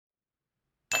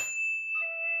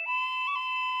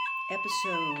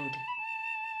Episode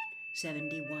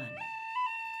 71.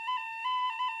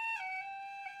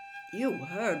 You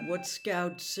heard what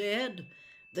Scout said.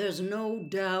 There's no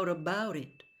doubt about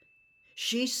it.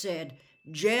 She said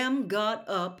Jem got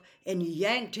up and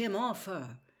yanked him off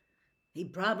her. He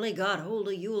probably got hold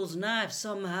of Yule's knife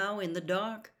somehow in the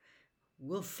dark.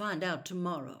 We'll find out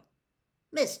tomorrow.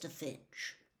 Mr.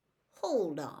 Finch,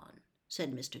 hold on,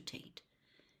 said Mr. Tate.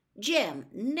 Jem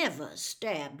never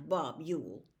stabbed Bob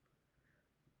Yule.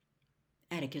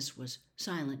 Atticus was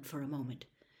silent for a moment.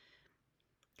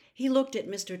 He looked at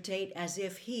Mr. Tate as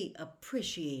if he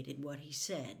appreciated what he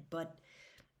said, but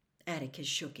Atticus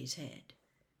shook his head.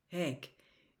 Heck,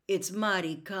 it's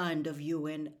mighty kind of you,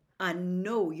 and I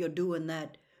know you're doing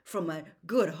that from a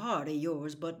good heart of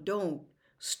yours, but don't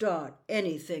start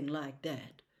anything like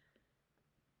that.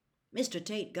 Mr.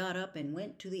 Tate got up and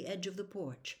went to the edge of the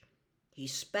porch. He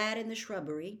spat in the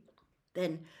shrubbery,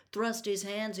 then thrust his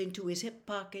hands into his hip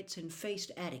pockets and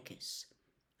faced Atticus.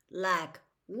 Like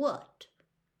what?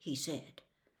 He said.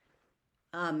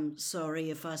 I'm sorry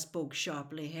if I spoke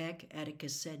sharply, Heck,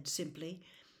 Atticus said simply,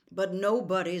 but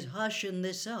nobody's hushing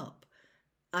this up.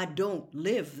 I don't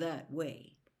live that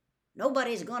way.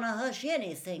 Nobody's gonna hush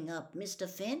anything up, Mr.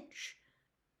 Finch.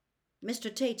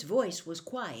 Mr. Tate's voice was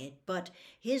quiet, but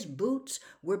his boots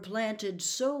were planted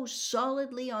so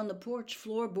solidly on the porch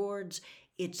floorboards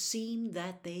it seemed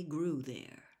that they grew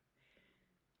there.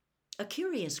 A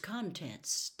curious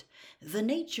contest, the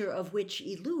nature of which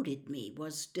eluded me,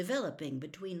 was developing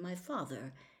between my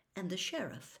father and the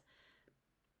sheriff.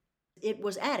 It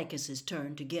was Atticus's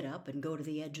turn to get up and go to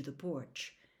the edge of the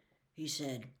porch. He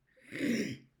said,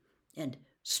 and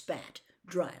spat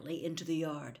dryly into the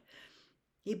yard.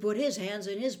 He put his hands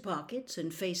in his pockets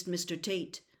and faced Mr.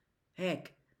 Tate.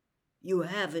 Heck, you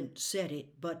haven't said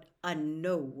it, but I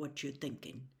know what you're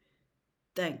thinking.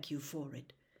 Thank you for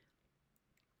it.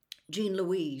 Jean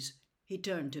Louise, he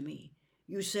turned to me.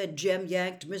 You said Jem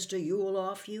yanked Mr. Yule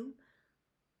off you?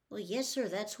 Well, yes, sir,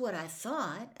 that's what I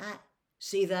thought.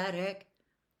 See that, Heck?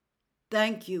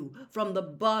 Thank you from the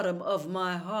bottom of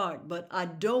my heart, but I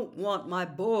don't want my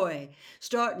boy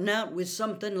starting out with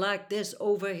something like this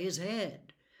over his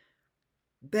head.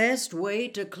 Best way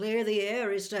to clear the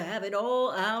air is to have it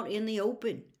all out in the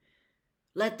open.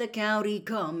 Let the county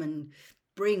come and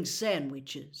bring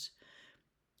sandwiches.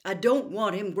 I don't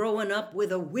want him growing up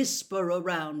with a whisper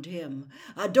around him.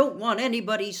 I don't want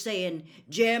anybody saying,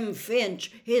 Jem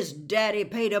Finch, his daddy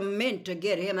paid a mint to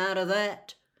get him out of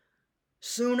that.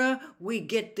 Sooner we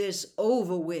get this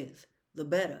over with, the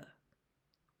better.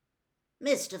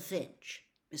 Mr. Finch,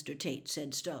 Mr. Tate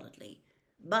said stolidly,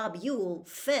 Bob Yule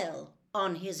fell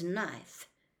on his knife.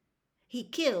 He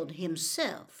killed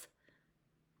himself.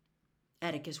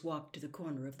 Atticus walked to the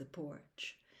corner of the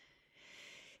porch.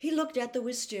 He looked at the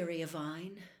wisteria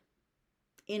vine.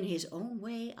 In his own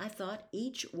way, I thought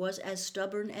each was as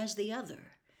stubborn as the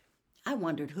other. I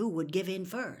wondered who would give in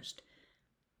first.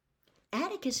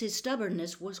 Atticus's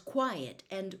stubbornness was quiet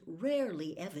and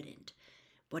rarely evident,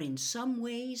 but in some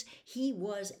ways he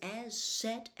was as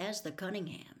set as the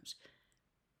Cunninghams.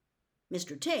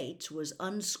 Mr. Tate's was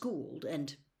unschooled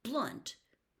and blunt,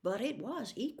 but it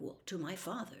was equal to my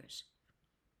father's.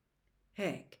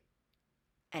 Heck,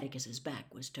 Atticus's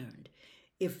back was turned.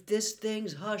 If this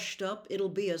thing's hushed up, it'll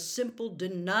be a simple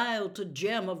denial to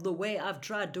Jem of the way I've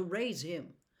tried to raise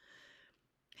him.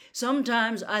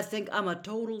 Sometimes I think I'm a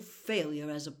total failure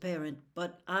as a parent,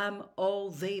 but I'm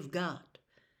all they've got.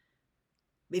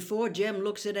 Before Jem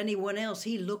looks at anyone else,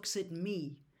 he looks at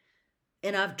me.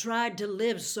 And I've tried to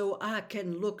live so I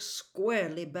can look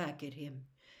squarely back at him.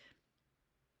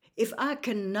 If I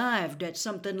connived at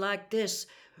something like this,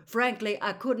 frankly,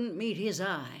 I couldn't meet his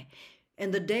eye.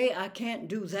 And the day I can't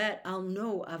do that, I'll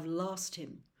know I've lost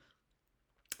him.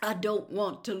 I don't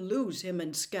want to lose him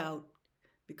and Scout,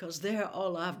 because they're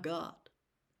all I've got.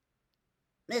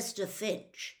 Mr.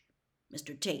 Finch,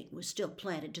 Mr. Tate was still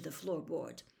planted to the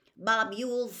floorboards. Bob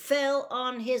Yule fell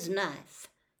on his knife.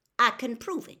 I can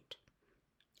prove it.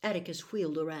 Atticus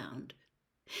wheeled around.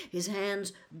 His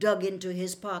hands dug into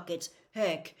his pockets.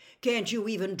 Heck, can't you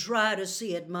even try to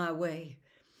see it my way?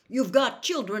 You've got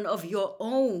children of your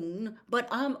own, but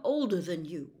I'm older than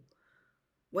you.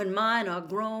 When mine are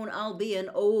grown, I'll be an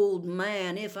old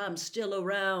man if I'm still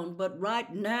around, but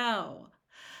right now,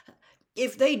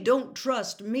 if they don't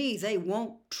trust me, they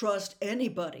won't trust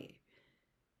anybody.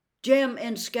 Jem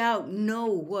and Scout know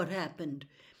what happened.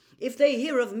 If they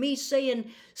hear of me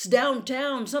saying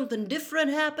downtown something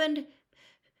different happened,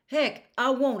 heck,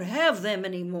 I won't have them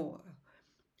anymore.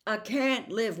 I can't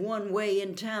live one way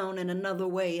in town and another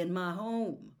way in my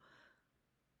home.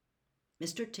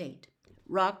 Mr. Tate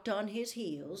rocked on his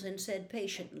heels and said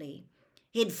patiently,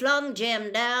 "He'd flung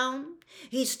Jem down.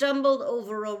 He stumbled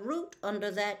over a root under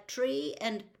that tree,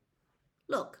 and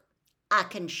look, I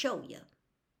can show you."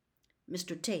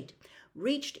 Mr. Tate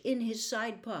reached in his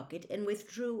side pocket and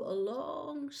withdrew a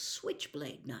long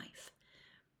switchblade knife.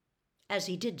 As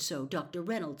he did so, Dr.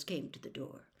 Reynolds came to the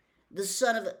door. "The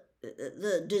son of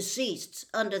the deceased's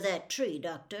under that tree,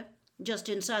 Doctor, just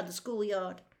inside the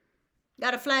schoolyard.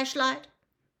 Got a flashlight?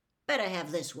 Better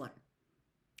have this one."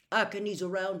 "I can ease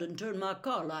around and turn my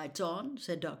car lights on,"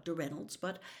 said Dr. Reynolds,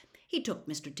 but he took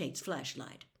Mr. Tate's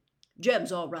flashlight.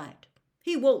 "Jem's all right.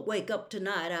 He won't wake up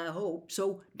tonight, I hope,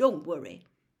 so don't worry."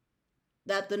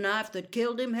 "That the knife that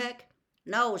killed him, Heck?"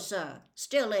 "No, sir.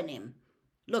 Still in him.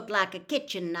 Looked like a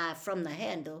kitchen knife from the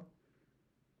handle.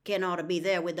 Ken ought to be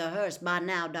there with the hearse by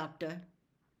now, Doctor.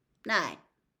 Night."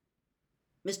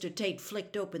 Mr. Tate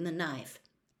flicked open the knife.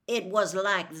 "It was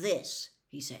like this,"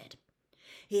 he said.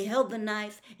 He held the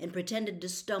knife and pretended to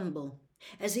stumble.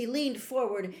 As he leaned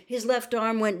forward, his left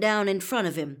arm went down in front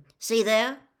of him. "See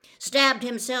there? Stabbed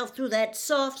himself through that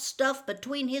soft stuff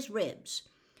between his ribs.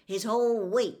 His whole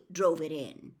weight drove it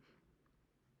in."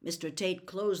 Mr. Tate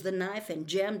closed the knife and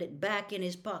jammed it back in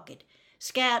his pocket.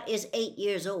 "Scout is 8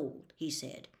 years old," he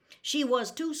said. "She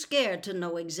was too scared to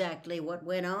know exactly what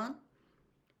went on."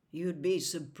 "You'd be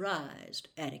surprised,"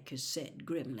 Atticus said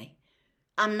grimly.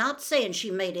 "I'm not saying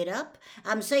she made it up.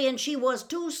 I'm saying she was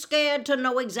too scared to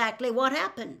know exactly what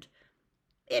happened.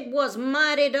 It was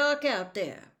mighty dark out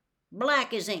there,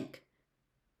 black as ink.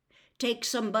 Take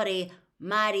somebody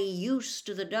mighty used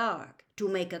to the dark to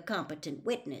make a competent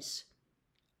witness."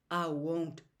 "I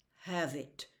won't have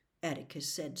it," Atticus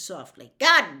said softly.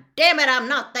 "God damn it, I'm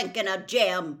not thinking of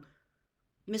Jem."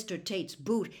 Mr. Tate's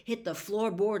boot hit the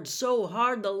floorboard so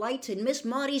hard the lights in Miss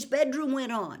Maudie's bedroom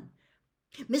went on.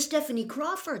 Miss Stephanie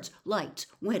Crawford's lights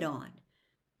went on.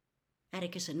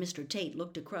 Atticus and Mr. Tate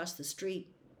looked across the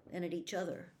street and at each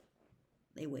other.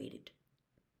 They waited.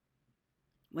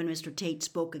 When Mr. Tate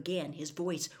spoke again, his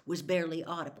voice was barely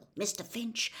audible. "Mr.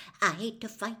 Finch, I hate to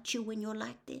fight you when you're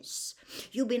like this.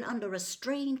 You've been under a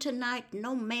strain tonight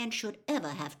no man should ever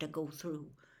have to go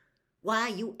through. Why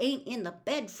you ain't in the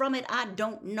bed from it, I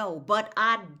don't know, but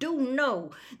I do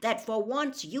know that for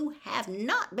once you have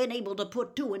not been able to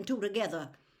put two and two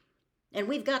together. And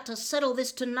we've got to settle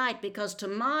this tonight because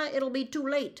tomorrow it'll be too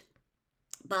late.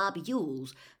 Bob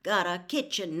Yule's got a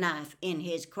kitchen knife in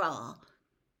his craw."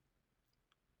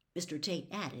 Mr. Tate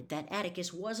added that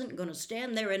Atticus wasn't going to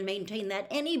stand there and maintain that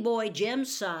any boy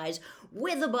Jem's size,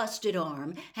 with a busted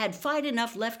arm, had fight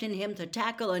enough left in him to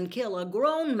tackle and kill a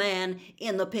grown man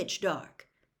in the pitch dark.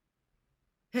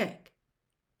 "Heck,"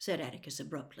 said Atticus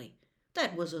abruptly,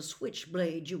 "that was a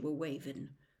switchblade you were waving.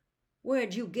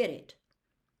 Where'd you get it?"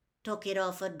 "Took it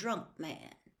off a drunk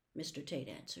man," Mr. Tate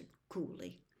answered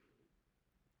coolly.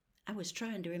 I was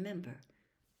trying to remember.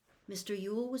 Mr.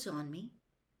 Yule was on me.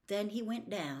 Then he went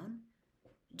down.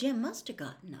 Jem must have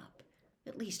gotten up.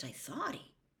 At least I thought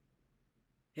he.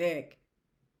 "Heck."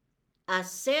 "I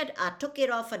said I took it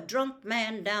off a drunk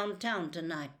man downtown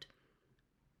tonight.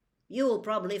 Yule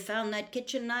probably found that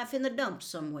kitchen knife in the dump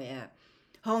somewhere.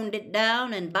 Honed it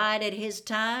down and bided his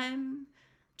time.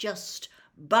 Just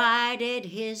bided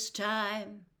his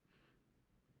time."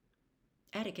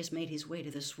 Atticus made his way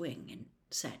to the swing and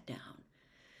sat down.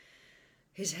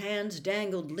 His hands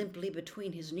dangled limply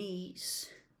between his knees.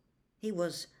 He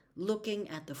was looking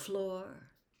at the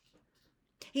floor.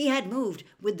 He had moved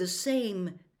with the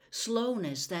same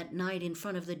slowness that night in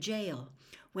front of the jail,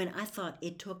 when I thought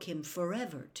it took him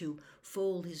forever to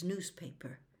fold his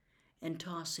newspaper and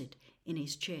toss it in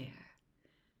his chair.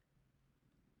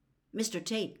 Mr.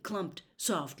 Tate clumped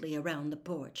softly around the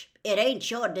porch. "It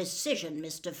ain't your decision,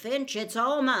 Mr. Finch. It's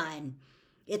all mine.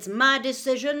 It's my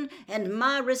decision and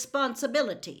my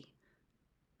responsibility.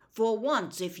 For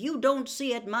once, if you don't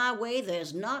see it my way,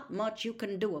 there's not much you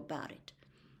can do about it.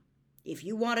 If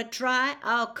you want to try,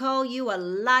 I'll call you a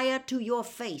liar to your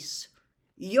face.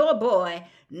 Your boy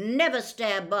never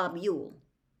stabbed Bob Yule,"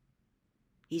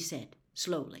 he said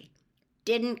slowly.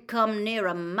 "Didn't come near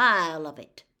a mile of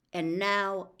it, and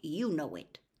now you know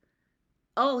it.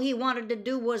 All he wanted to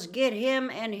do was get him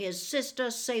and his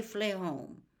sister safely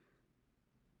home."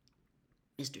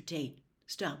 Mr. Tate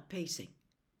stopped pacing.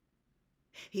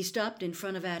 He stopped in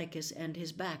front of Atticus, and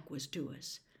his back was to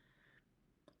us.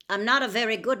 "I'm not a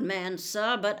very good man,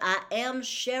 sir, but I am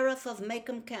sheriff of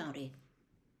Macomb County.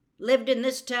 Lived in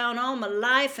this town all my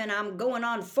life, and I'm going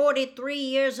on 43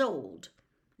 years old.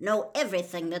 Know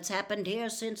everything that's happened here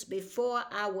since before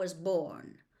I was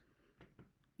born.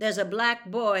 There's a black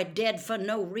boy dead for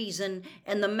no reason,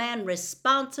 and the man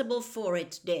responsible for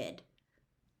it's dead.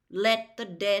 Let the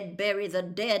dead bury the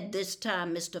dead this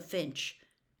time, Mr. Finch.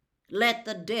 Let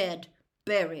the dead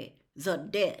bury the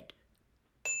dead.